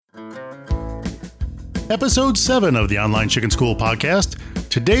Episode 7 of the Online Chicken School podcast.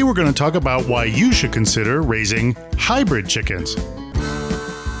 Today we're going to talk about why you should consider raising hybrid chickens.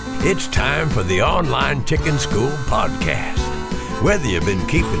 It's time for the Online Chicken School podcast. Whether you've been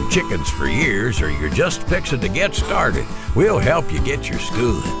keeping chickens for years or you're just fixing to get started, we'll help you get your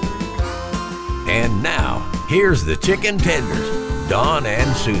schooling. And now, here's the chicken tenders, Don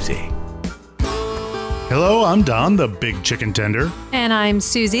and Suzy. Hello, I'm Don, the big chicken tender. And I'm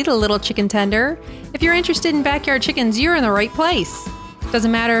Suzy, the little chicken tender. If you're interested in backyard chickens, you're in the right place.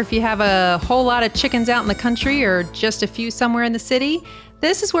 Doesn't matter if you have a whole lot of chickens out in the country or just a few somewhere in the city.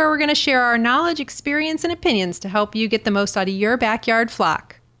 This is where we're going to share our knowledge, experience, and opinions to help you get the most out of your backyard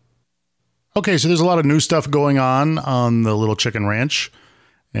flock. Okay, so there's a lot of new stuff going on the Little Chicken Ranch.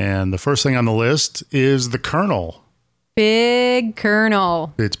 And the first thing on the list is the Colonel. Big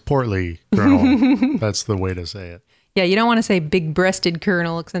Colonel. It's portly Colonel. That's the way to say it. Yeah, you don't want to say big-breasted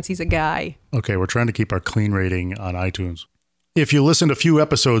Colonel since he's a guy. Okay, we're trying to keep our clean rating on iTunes. If you listened a few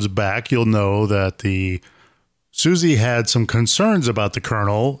episodes back, you'll know that Suzy had some concerns about the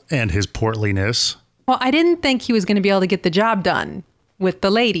Colonel and his portliness. Well, I didn't think he was going to be able to get the job done with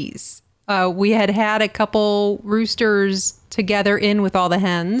the ladies. We had a couple roosters together in with all the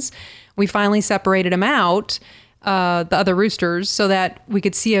hens. We finally separated them out, the other roosters, so that we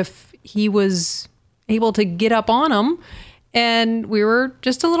could see if he was able to get up on them. And we were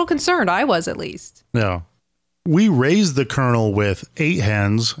just a little concerned. I was, at least. Yeah. We raised the Colonel with 8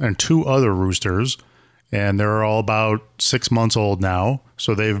 hens and 2 other roosters, and they're all about 6 months old now.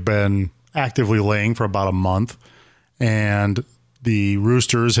 So they've been actively laying for about a month, and the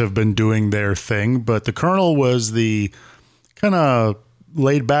roosters have been doing their thing. But the Colonel was the kind of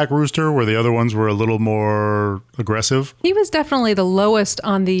laid back rooster where the other ones were a little more aggressive. He was definitely the lowest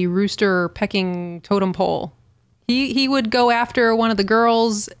on the rooster pecking totem pole. He would go after one of the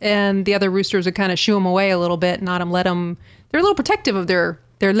girls, and the other roosters would kind of shoo him away a little bit, not let him. They're a little protective of their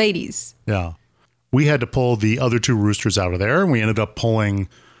ladies. Yeah. We had to pull the other 2 roosters out of there, and we ended up pulling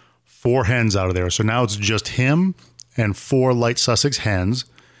 4 hens out of there. So now it's just him and 4 Light Sussex hens.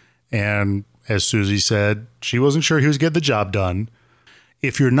 And as Suzy said, she wasn't sure he was getting the job done.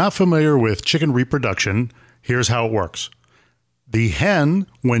 If you're not familiar with chicken reproduction, here's how it works. The hen,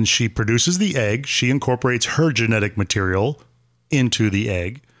 when she produces the egg, she incorporates her genetic material into the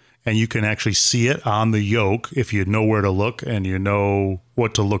egg, and you can actually see it on the yolk if you know where to look and you know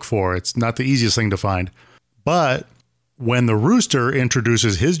what to look for. It's not the easiest thing to find. But when the rooster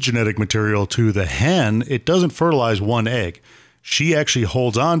introduces his genetic material to the hen, it doesn't fertilize one egg. She actually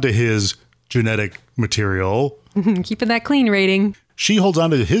holds on to his genetic material. Keeping that clean rating. She holds on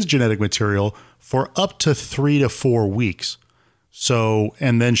to his genetic material for up to 3 to 4 weeks. So,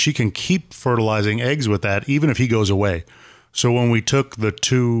 and then she can keep fertilizing eggs with that, even if he goes away. So when we took the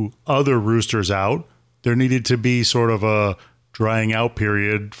 2 other roosters out, there needed to be sort of a drying out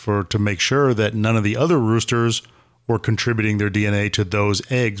period to make sure that none of the other roosters were contributing their DNA to those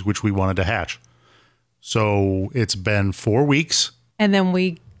eggs, which we wanted to hatch. So it's been 4 weeks. And then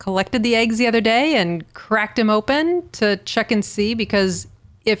we collected the eggs the other day and cracked them open to check and see, because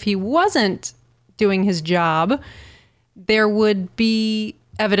if he wasn't doing his job, there would be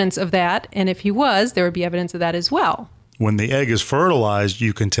evidence of that. And if he was, there would be evidence of that as well. When the egg is fertilized,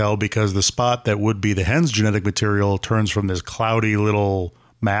 you can tell because the spot that would be the hen's genetic material turns from this cloudy little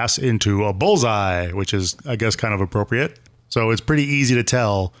mass into a bullseye, which is, I guess, kind of appropriate. So it's pretty easy to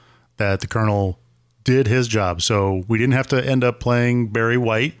tell that the Colonel did his job. So we didn't have to end up playing Barry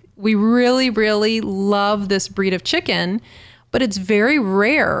White. We really, really love this breed of chicken, but it's very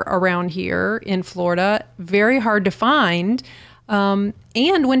rare around here in Florida, very hard to find. And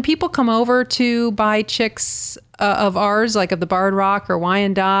when people come over to buy chicks of ours, like of the Barred Rock or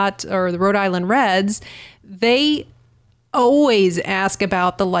Wyandotte or the Rhode Island Reds, they always ask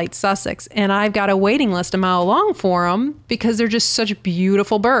about the Light Sussex. And I've got a waiting list a mile long for them because they're just such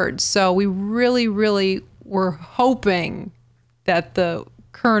beautiful birds. So we really, really were hoping that the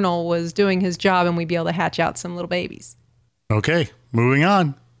Colonel was doing his job and we'd be able to hatch out some little babies. Okay, moving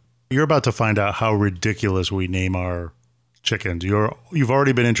on. You're about to find out how ridiculous we name our chickens. You've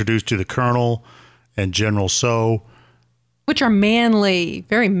already been introduced to the Colonel and General So, which are manly,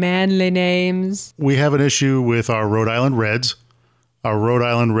 very manly names. We have an issue with our Rhode Island Reds. Our Rhode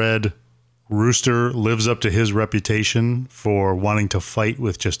Island Red rooster lives up to his reputation for wanting to fight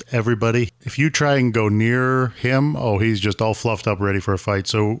with just everybody. If you try and go near him, he's just all fluffed up, ready for a fight.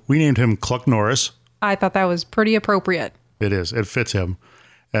 So we named him Cluck Norris. I thought that was pretty appropriate. It is. It fits him.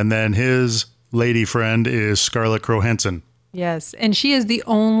 And then his lady friend is Scarlet Crow Henson. Yes, and she is the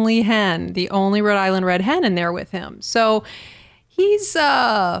only hen, the only Rhode Island Red hen in there with him. So he's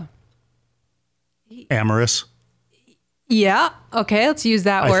Amorous. Yeah. Okay, let's use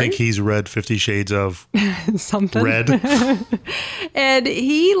that word. I think he's read 50 Shades of something. Red. And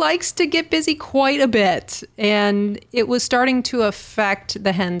he likes to get busy quite a bit. And it was starting to affect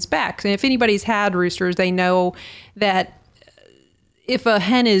the hen's backs. And if anybody's had roosters, they know that if a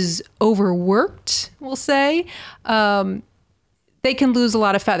hen is overworked, we'll say, they can lose a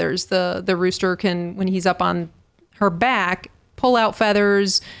lot of feathers. The rooster can, when he's up on her back, pull out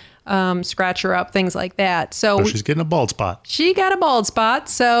feathers, scratch her up, things like that. So she's getting a bald spot. She got a bald spot.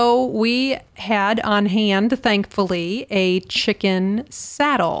 So we had on hand, thankfully, a chicken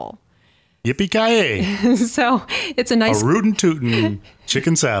saddle. Yippee-ki-yay. So it's a nice... A rootin' tootin'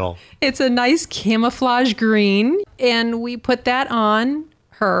 chicken saddle. It's a nice camouflage green. And we put that on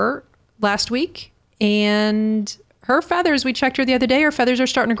her last week. And her feathers, we checked her the other day, her feathers are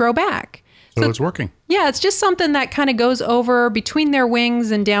starting to grow back. So it's working. Yeah, it's just something that kind of goes over between their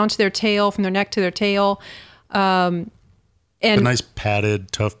wings and down to their tail, from their neck to their tail. And a nice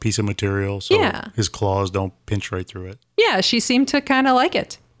padded, tough piece of material, so yeah. His claws don't pinch right through it. Yeah, she seemed to kind of like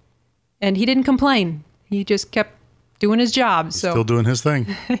it. And he didn't complain. He just kept doing his job. He's still doing his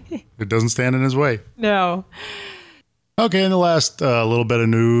thing. It doesn't stand in his way. No. Okay, and the last little bit of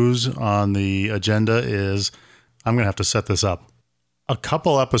news on the agenda is, I'm going to have to set this up. A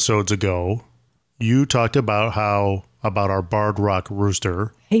couple episodes ago, you talked about our Barred Rock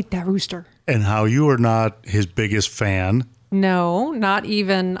rooster. Hate that rooster. And how you are not his biggest fan. No, not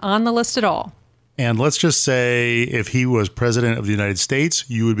even on the list at all. And let's just say if he was president of the United States,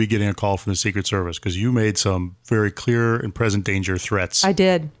 you would be getting a call from the Secret Service because you made some very clear and present danger threats. I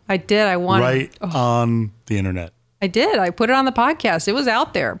did. I wanted... Right on the internet. I did. I put it on the podcast. It was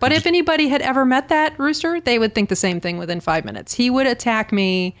out there. But if anybody had ever met that rooster, they would think the same thing within 5 minutes. He would attack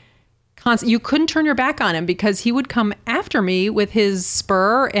me constantly. You couldn't turn your back on him because he would come after me with his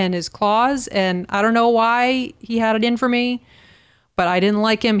spur and his claws. And I don't know why he had it in for me, but I didn't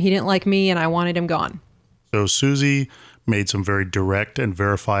like him. He didn't like me, and I wanted him gone. So Suzy made some very direct and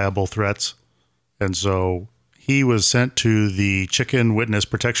verifiable threats. And so he was sent to the Chicken Witness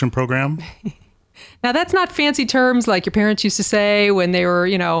Protection Program. Now, that's not fancy terms like your parents used to say when they were,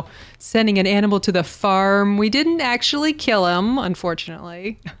 sending an animal to the farm. We didn't actually kill him,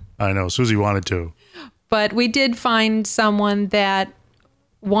 unfortunately. I know. Suzy wanted to. But we did find someone that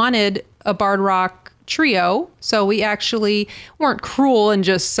wanted a Barred Rock trio. So we actually weren't cruel and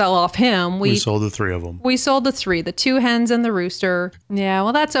just sell off him. We sold the 3 of them. We sold the 3, the 2 hens and the rooster. Yeah,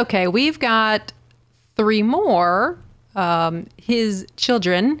 well, that's okay. We've got 3 more, his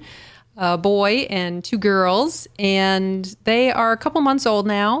children, a boy and 2 girls, and they are a couple months old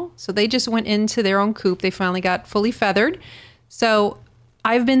now. So they just went into their own coop. They finally got fully feathered. So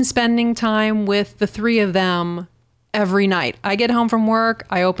I've been spending time with the 3 of them every night. I get home from work,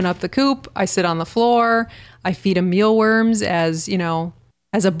 I open up the coop, I sit on the floor, I feed them mealworms as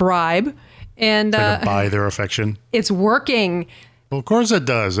a bribe. And to buy their affection. It's working. Well, of course it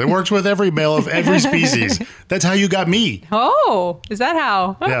does. It works with every male of every species. That's how you got me. Oh, is that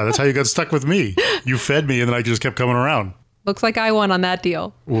how? Yeah, that's how you got stuck with me. You fed me and then I just kept coming around. Looks like I won on that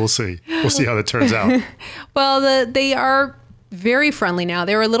deal. We'll see. We'll see how that turns out. Well, they are very friendly now.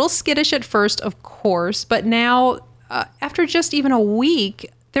 They were a little skittish at first, of course, but now after just even a week,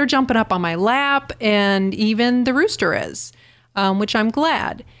 they're jumping up on my lap, and even the rooster is, which I'm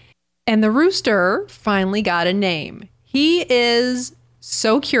glad. And the rooster finally got a name. He is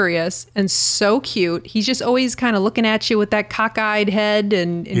so curious and so cute. He's just always kind of looking at you with that cockeyed head.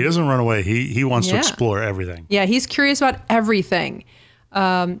 And he doesn't run away. He wants to explore everything. Yeah, he's curious about everything.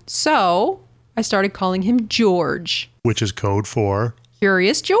 So I started calling him George. Which is code for?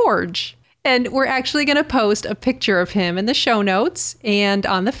 Curious George. And we're actually going to post a picture of him in the show notes and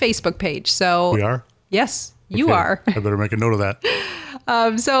on the Facebook page. So we are? Yes, you are. I better make a note of that.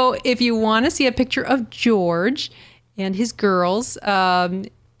 So if you want to see a picture of George and his girls,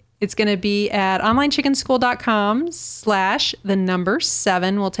 it's going to be at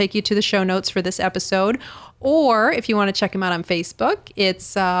onlinechickenschool.com/7. We'll take you to the show notes for this episode. Or if you want to check him out on Facebook,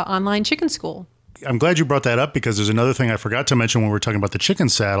 it's Online Chicken School. I'm glad you brought that up because there's another thing I forgot to mention when we were talking about the chicken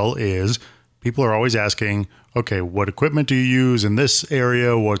saddle is people are always asking, okay, what equipment do you use in this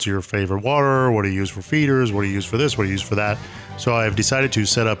area? What's your favorite water? What do you use for feeders? What do you use for this? What do you use for that? So I've decided to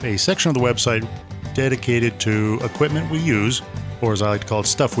set up a section of the website dedicated to equipment we use, or as I like to call it,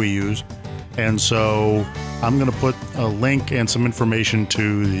 stuff we use. And so I'm going to put a link and some information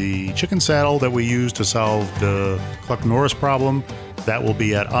to the chicken saddle that we use to solve the Cluck Norris problem. That will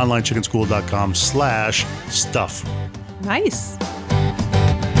be at onlinechickenschool.com/stuff. Nice.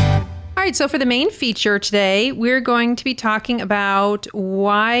 All right, so for the main feature today, we're going to be talking about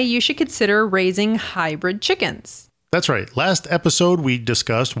why you should consider raising hybrid chickens. That's right. Last episode, we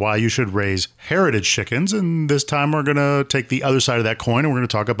discussed why you should raise heritage chickens. And this time, we're going to take the other side of that coin and we're going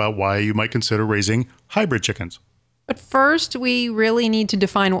to talk about why you might consider raising hybrid chickens. But first, we really need to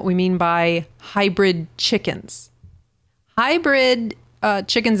define what we mean by hybrid chickens. Hybrid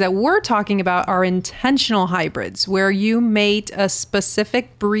chickens that we're talking about are intentional hybrids, where you mate a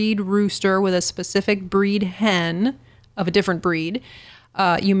specific breed rooster with a specific breed hen of a different breed.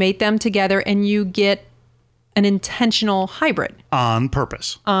 You mate them together and you get an intentional hybrid. On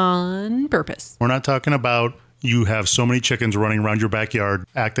purpose. On purpose. We're not talking about you have so many chickens running around your backyard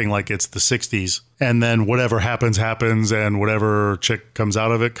acting like it's the 60s, and then whatever happens, happens, and whatever chick comes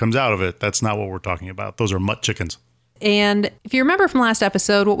out of it, comes out of it. That's not what we're talking about. Those are mutt chickens. And if you remember from last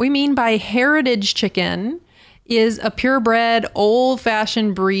episode, what we mean by heritage chicken is a purebred,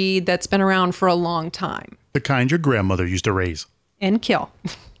 old-fashioned breed that's been around for a long time. The kind your grandmother used to raise. And kill.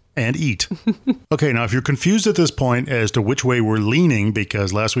 And eat. Okay, now if you're confused at this point as to which way we're leaning,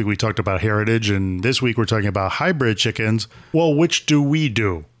 because last week we talked about heritage and this week we're talking about hybrid chickens, well, which do? We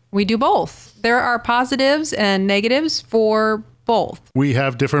do both. There are positives and negatives for both. We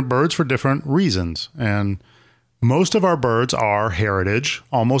have different birds for different reasons, and most of our birds are heritage.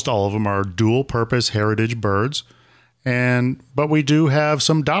 Almost all of them are dual-purpose heritage birds. But we do have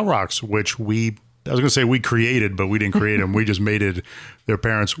some dot rocks, which I was going to say we created, but we didn't create them. We just mated their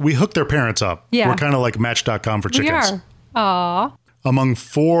parents. We hooked their parents up. Yeah. We're kind of like Match.com for chickens. We are. Aww. Among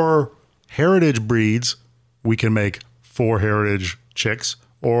 4 heritage breeds, we can make 4 heritage chicks,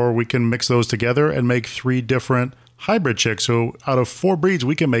 or we can mix those together and make 3 different hybrid chicks. So out of 4 breeds,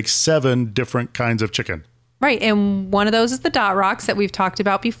 we can make 7 different kinds of chicken. Right, and one of those is the dot rocks that we've talked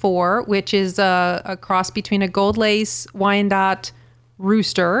about before, which is a cross between a gold lace Wyandotte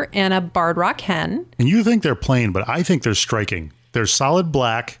rooster and a barred rock hen. And you think they're plain, but I think they're striking. They're solid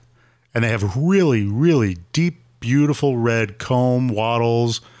black, and they have really, really deep, beautiful red comb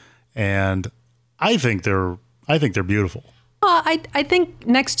wattles, and I think they're beautiful. I think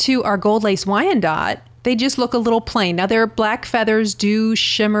next to our gold lace Wyandotte, they just look a little plain. Now, their black feathers do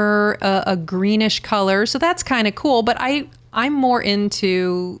shimmer a greenish color, so that's kind of cool. But I'm more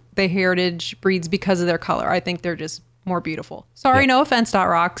into the heritage breeds because of their color. I think they're just more beautiful. Sorry, No offense, dot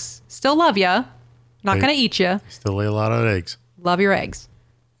rocks. Still love ya. Not going to eat you. Still lay a lot of eggs. Love your eggs.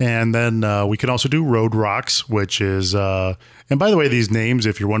 And then we can also do road rocks, which is, and by the way, these names,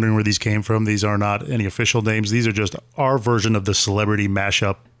 if you're wondering where these came from, these are not any official names. These are just our version of the celebrity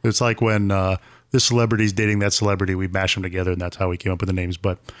mashup. It's like when this celebrity's dating that celebrity, we mash them together, and that's how we came up with the names.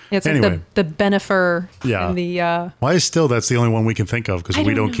 But it's anyway. Like the Benefer. Yeah. And the, why still that's the only one we can think of, because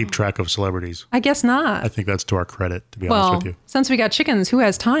we don't keep track of celebrities. I guess not. I think that's to our credit, to be honest with you. Since we got chickens, who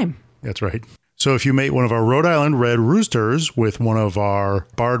has time? That's right. So if you mate one of our Rhode Island red roosters with one of our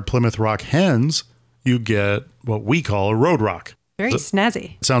barred Plymouth Rock hens, you get what we call a road rock. Very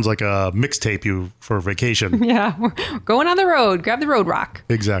snazzy. It sounds like a mixtape you for vacation. Yeah, we're going on the road. Grab the road rock.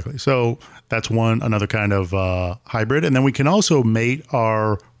 Exactly. So that's another kind of hybrid. And then we can also mate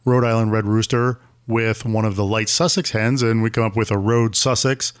our Rhode Island red rooster with one of the Light Sussex hens, and we come up with a Road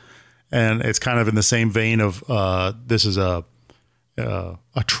Sussex. And it's kind of in the same vein of this is a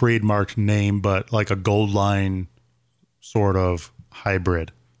trademarked name, but like a gold line sort of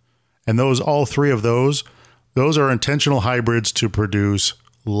hybrid. And all 3 of those are intentional hybrids to produce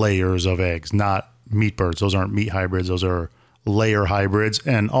layers of eggs, not meat birds. Those aren't meat hybrids. Those are layer hybrids.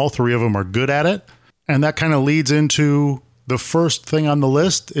 And all 3 of them are good at it. And that kind of leads into the first thing on the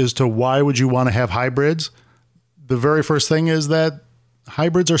list is to why would you want to have hybrids? The very first thing is that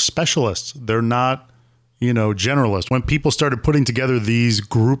hybrids are specialists. They're not generalist. When people started putting together these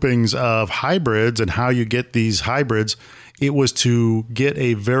groupings of hybrids and how you get these hybrids, it was to get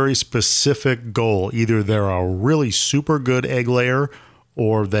a very specific goal. Either they're a really super good egg layer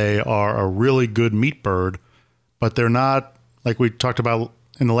or they are a really good meat bird, but they're not, like we talked about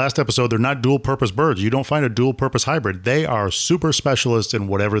in the last episode, they're not dual purpose birds. You don't find a dual purpose hybrid. They are super specialists in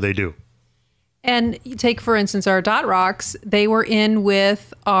whatever they do. And you take, for instance, our dot rocks. They were in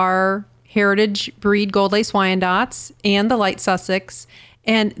with our heritage breed gold lace Wyandottes and the Light Sussex,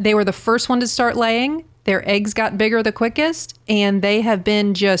 and they were the first one to start laying. Their eggs got bigger the quickest, and they have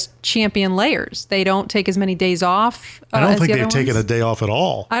been just champion layers. They don't take as many days off. I don't think they've taken a day off at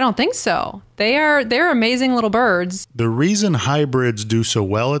all. I don't think so. They're amazing little birds. The reason hybrids do so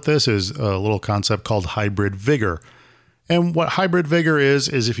well at this is a little concept called hybrid vigor. And what hybrid vigor is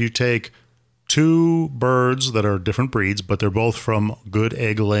if you take 2 birds that are different breeds, but they're both from good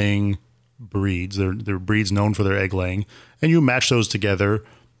egg laying breeds. They're breeds known for their egg laying, and you match those together.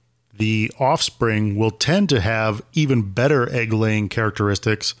 the offspring will tend to have even better egg-laying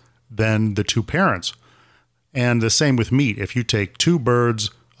characteristics than the two parents. And the same with meat. If you take two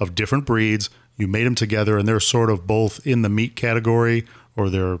birds of different breeds, you mate them together, and they're sort of both in the meat category, or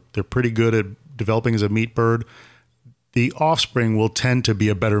they're pretty good at developing as a meat bird, the offspring will tend to be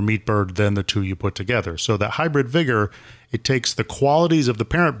a better meat bird than the two you put together. So that hybrid vigor, it takes the qualities of the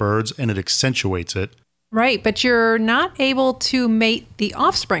parent birds and it accentuates it. Right, but you're not able to mate the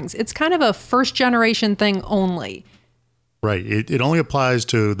offsprings. It's kind of a first generation thing only. Right. It only applies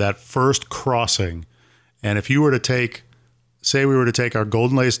to that first crossing. And if you were to take, say we were to take our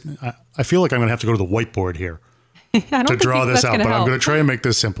golden lace, I feel like I'm going to have to go to the whiteboard here to draw this out, but I'm going to try and make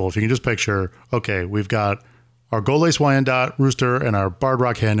this simple. If you can just picture, okay, we've got our gold lace Wyandotte rooster and our barred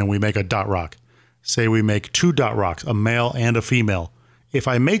rock hen, and we make a dot rock. Say we make two dot rocks, a male and a female. If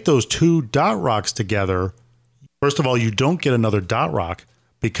I make those two dot rocks together, first of all, you don't get another dot rock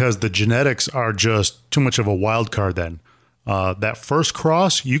because the genetics are just too much of a wild card then. That first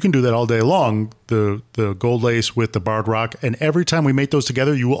cross, you can do that all day long, the gold lace with the barred rock, and every time we mate those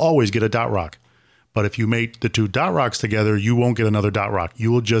together, you will always get a dot rock. But if you mate the two dot rocks together, you won't get another dot rock.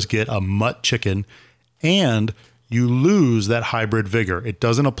 You will just get a mutt chicken, and you lose that hybrid vigor. It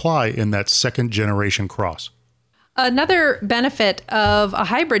doesn't apply in that second generation cross. Another benefit of a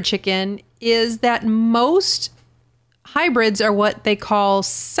hybrid chicken is that most hybrids are what they call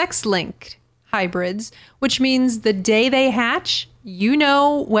sex-linked hybrids, which means the day they hatch, you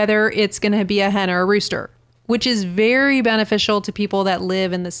know whether it's going to be a hen or a rooster, which is very beneficial to people that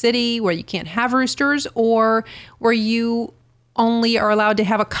live in the city where you can't have roosters, or where you only are allowed to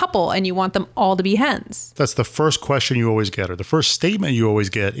have a couple and you want them all to be hens. That's the first question you always get, or the first statement you always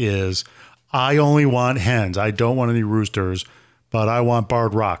get is, I only want hens. I don't want any roosters, but I want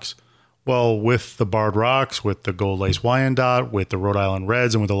barred rocks. Well, with the barred rocks, with the gold lace Wyandotte, with the Rhode Island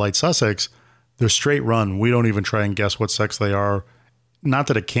Reds, and with the Light Sussex, they're straight run. We don't even try and guess what sex they are. Not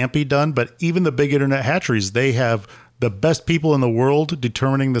that it can't be done, but even the big internet hatcheries, they have the best people in the world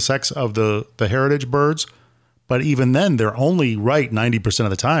determining the sex of the heritage birds. But even then, they're only right 90%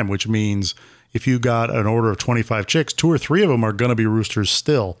 of the time, which means if you got an order of 25 chicks, 2 or 3 of them are going to be roosters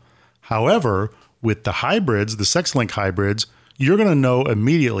still. However, with the hybrids, the sex-link hybrids, you're going to know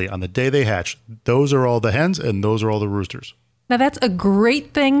immediately on the day they hatch, those are all the hens and those are all the roosters. Now, that's a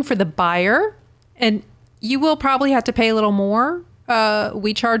great thing for the buyer, and you will probably have to pay a little more.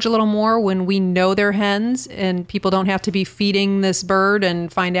 We charge a little more when we know they're hens, and people don't have to be feeding this bird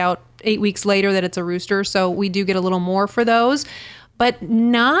and find out 8 weeks later that it's a rooster. So we do get a little more for those, but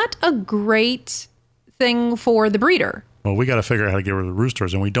not a great thing for the breeder. Well, we got to figure out how to get rid of the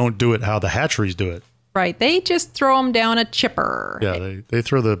roosters, and we don't do it how the hatcheries do it. Right. They just throw them down a chipper. Yeah, they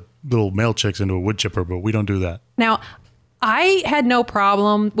throw the little male chicks into a wood chipper, but we don't do that. Now, I had no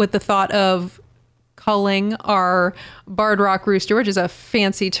problem with the thought of culling our barred rock rooster, which is a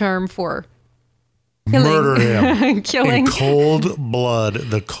fancy term for murder him killing in cold blood,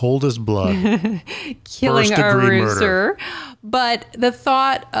 the coldest blood, killing our rooster. Murder. But the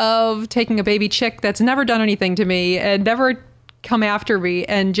thought of taking a baby chick that's never done anything to me and never come after me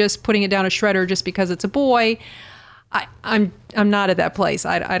and just putting it down a shredder just because it's a boy, I'm not at that place.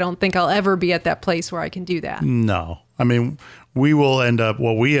 I don't think I'll ever be at that place where I can do that. No, I mean,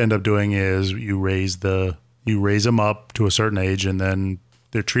 what we end up doing is you raise them up to a certain age, and then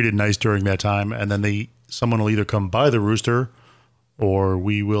they're treated nice during that time, and then someone will either come buy the rooster or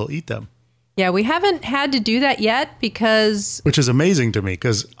we will eat them. Yeah, we haven't had to do that yet which is amazing to me,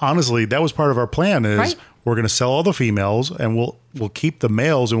 because honestly, that was part of our plan is right. We're going to sell all the females and we'll keep the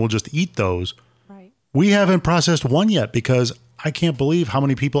males and we'll just eat those. Right. We haven't processed one yet because I can't believe how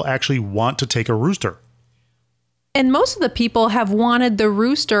many people actually want to take a rooster. And most of the people have wanted the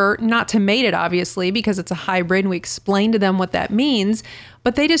rooster, not to mate it, obviously, because it's a hybrid, and we explained to them what that means,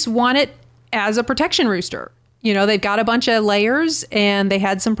 but they just want it as a protection rooster. You know, they've got a bunch of layers and they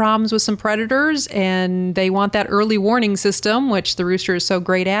had some problems with some predators, and they want that early warning system, which the rooster is so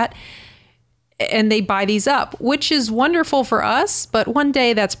great at. And they buy these up, which is wonderful for us. But one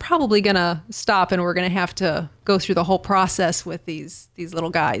day that's probably going to stop, and we're going to have to go through the whole process with these little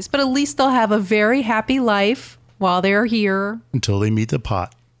guys. But at least they'll have a very happy life while they're here. Until they meet the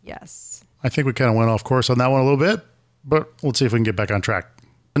pot. Yes. I think we kind of went off course on that one a little bit, but let's see if we can get back on track.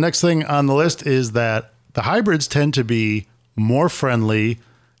 The next thing on the list is that the hybrids tend to be more friendly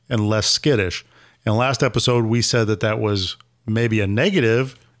and less skittish. In the last episode, we said that was maybe a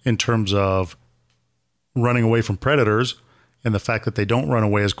negative in terms of running away from predators and the fact that they don't run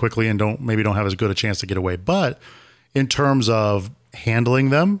away as quickly and don't have as good a chance to get away. But in terms of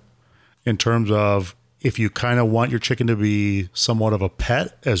handling them, in terms of if you kind of want your chicken to be somewhat of a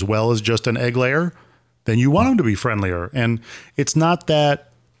pet as well as just an egg layer, then you want them to be friendlier. And it's not that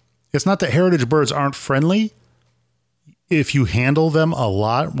heritage birds aren't friendly. If you handle them a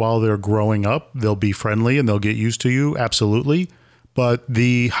lot while they're growing up, they'll be friendly and they'll get used to you, absolutely. But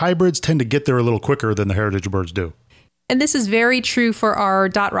the hybrids tend to get there a little quicker than the heritage birds do. And this is very true for our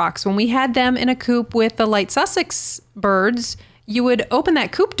dot rocks. When we had them in a coop with the Light Sussex birds, you would open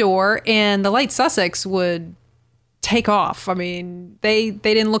that coop door and the Light Sussex would take off. I mean, they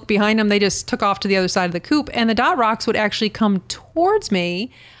didn't look behind them. They just took off to the other side of the coop. And the dot rocks would actually come towards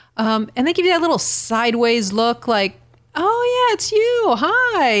me. And they give you that little sideways look like, oh, yeah, it's you.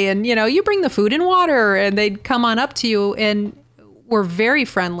 Hi. And, you bring the food and water. And they'd come on up to you and were very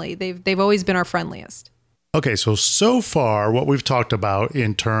friendly. They've always been our friendliest. Okay, so far what we've talked about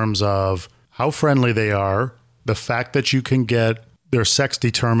in terms of how friendly they are, the fact that you can get their sex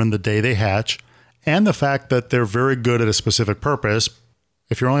determined the day they hatch, and the fact that they're very good at a specific purpose.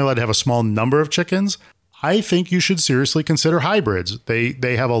 If you're only allowed to have a small number of chickens, I think you should seriously consider hybrids.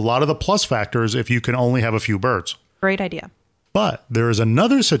 They have a lot of the plus factors if you can only have a few birds. Great idea. But there is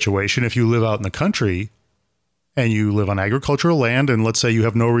another situation if you live out in the country and you live on agricultural land, and let's say you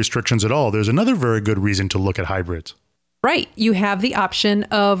have no restrictions at all, there's another very good reason to look at hybrids. Right. You have the option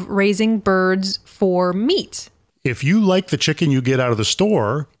of raising birds for meat. If you like the chicken you get out of the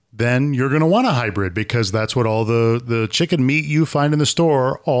store, then you're going to want a hybrid because that's what all the chicken meat you find in the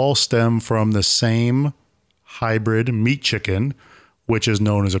store all stem from the same hybrid meat chicken, which is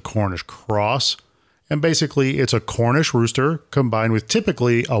known as a Cornish cross. And basically, it's a Cornish rooster combined with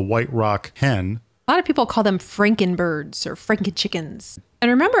typically a white rock hen. A lot of people call them frankenbirds or frankenchickens. And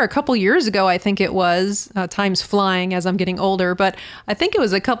remember a couple years ago, I think it was, time's flying as I'm getting older, but I think it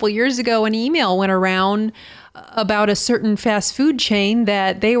was a couple years ago an email went around about a certain fast food chain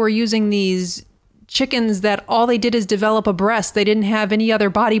that they were using these chickens that all they did is develop a breast. They didn't have any other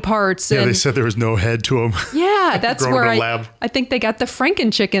body parts. Yeah, they said there was no head to them. Yeah, that's where I think they got the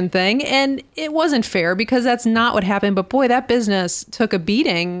Franken-chicken thing. And it wasn't fair because that's not what happened. But boy, that business took a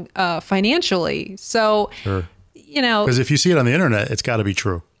beating financially. So, sure. Because if you see it on the internet, it's got to be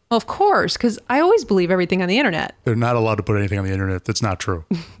true. Well, of course, because I always believe everything on the internet. They're not allowed to put anything on the internet that's not true.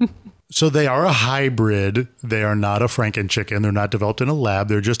 So they are a hybrid. They are not a Franken-chicken. They're not developed in a lab.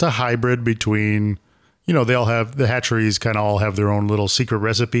 They're just a hybrid between, they all have, the hatcheries kind of all have their own little secret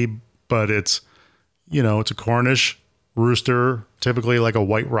recipe, but it's, it's a Cornish rooster, typically like a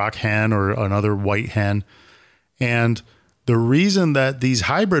white rock hen or another white hen. And the reason that these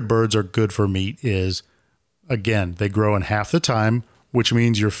hybrid birds are good for meat is, again, they grow in half the time, which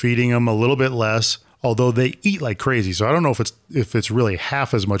means you're feeding them a little bit less. Although they eat like crazy. So I don't know if it's really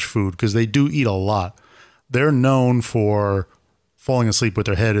half as much food because they do eat a lot. They're known for falling asleep with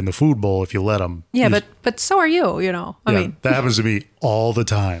their head in the food bowl if you let them. Yeah, but so are you, I mean. That happens to me all the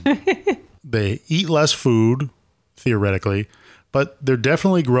time. They eat less food, theoretically, but they're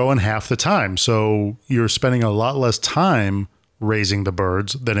definitely growing half the time. So you're spending a lot less time raising the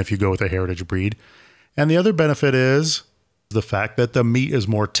birds than if you go with a heritage breed. And the other benefit is the fact that the meat is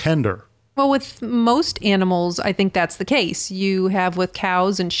more tender. Well, with most animals, I think that's the case. You have with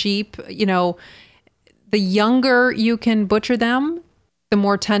cows and sheep, the younger you can butcher them, the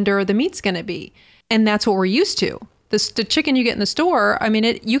more tender the meat's going to be. And that's what we're used to. The chicken you get in the store, I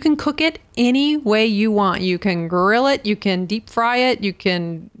mean, you can cook it any way you want. You can grill it, you can deep fry it, you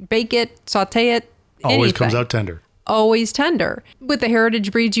can bake it, saute it, Always anything. comes out tender. Always tender. With the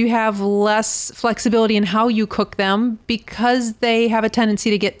heritage breeds, you have less flexibility in how you cook them because they have a tendency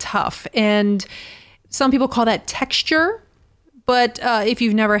to get tough. And some people call that texture. But if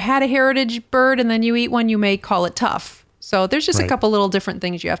you've never had a heritage bird and then you eat one, you may call it tough. So there's just a couple little different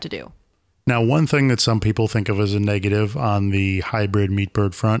things you have to do. Now, one thing that some people think of as a negative on the hybrid meat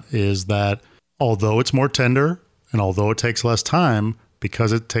bird front is that although it's more tender and although it takes less time,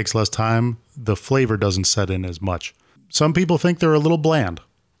 because it takes less time, the flavor doesn't set in as much. Some people think they're a little bland.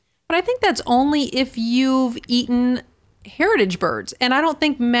 But I think that's only if you've eaten heritage birds. And I don't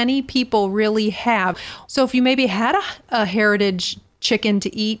think many people really have. So if you maybe had a heritage chicken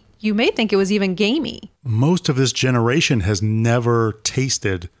to eat, you may think it was even gamey. Most of this generation has never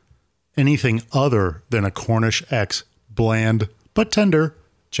tasted anything other than a Cornish X bland but tender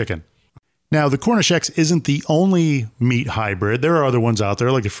chicken. Now, the Cornish X isn't the only meat hybrid. There are other ones out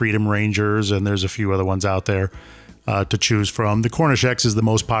there, like the Freedom Rangers, and there's a few other ones out there to choose from. The Cornish X is the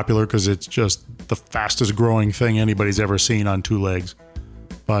most popular because it's just the fastest growing thing anybody's ever seen on two legs.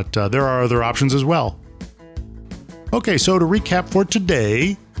 But there are other options as well. Okay, so to recap for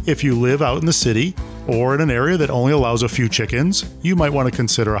today, if you live out in the city or in an area that only allows a few chickens, you might want to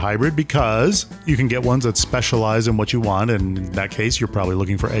consider a hybrid because you can get ones that specialize in what you want, and in that case, you're probably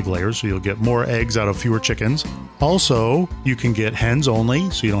looking for egg layers, so you'll get more eggs out of fewer chickens. Also, you can get hens only,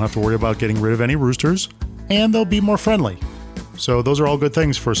 so you don't have to worry about getting rid of any roosters, and they'll be more friendly. So those are all good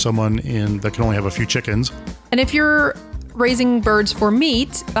things for someone that can only have a few chickens. And if you're raising birds for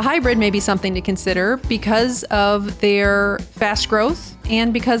meat, the hybrid may be something to consider because of their fast growth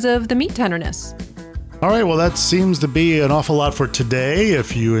and because of the meat tenderness. All right, well, that seems to be an awful lot for today.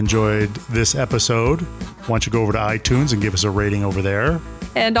 If you enjoyed this episode, why don't you go over to iTunes and give us a rating over there.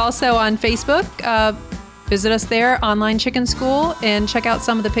 And also on Facebook, visit us there, Online Chicken School, and check out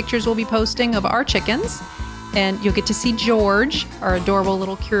some of the pictures we'll be posting of our chickens. And you'll get to see George, our adorable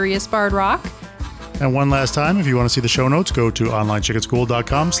little curious barred rock. And one last time, if you want to see the show notes, go to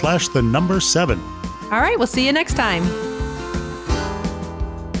onlinechickenschool.com/7. All right, we'll see you next time.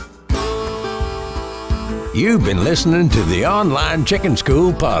 You've been listening to the Online Chicken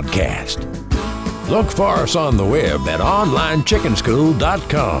School podcast. Look for us on the web at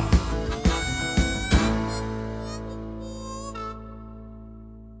onlinechickenschool.com.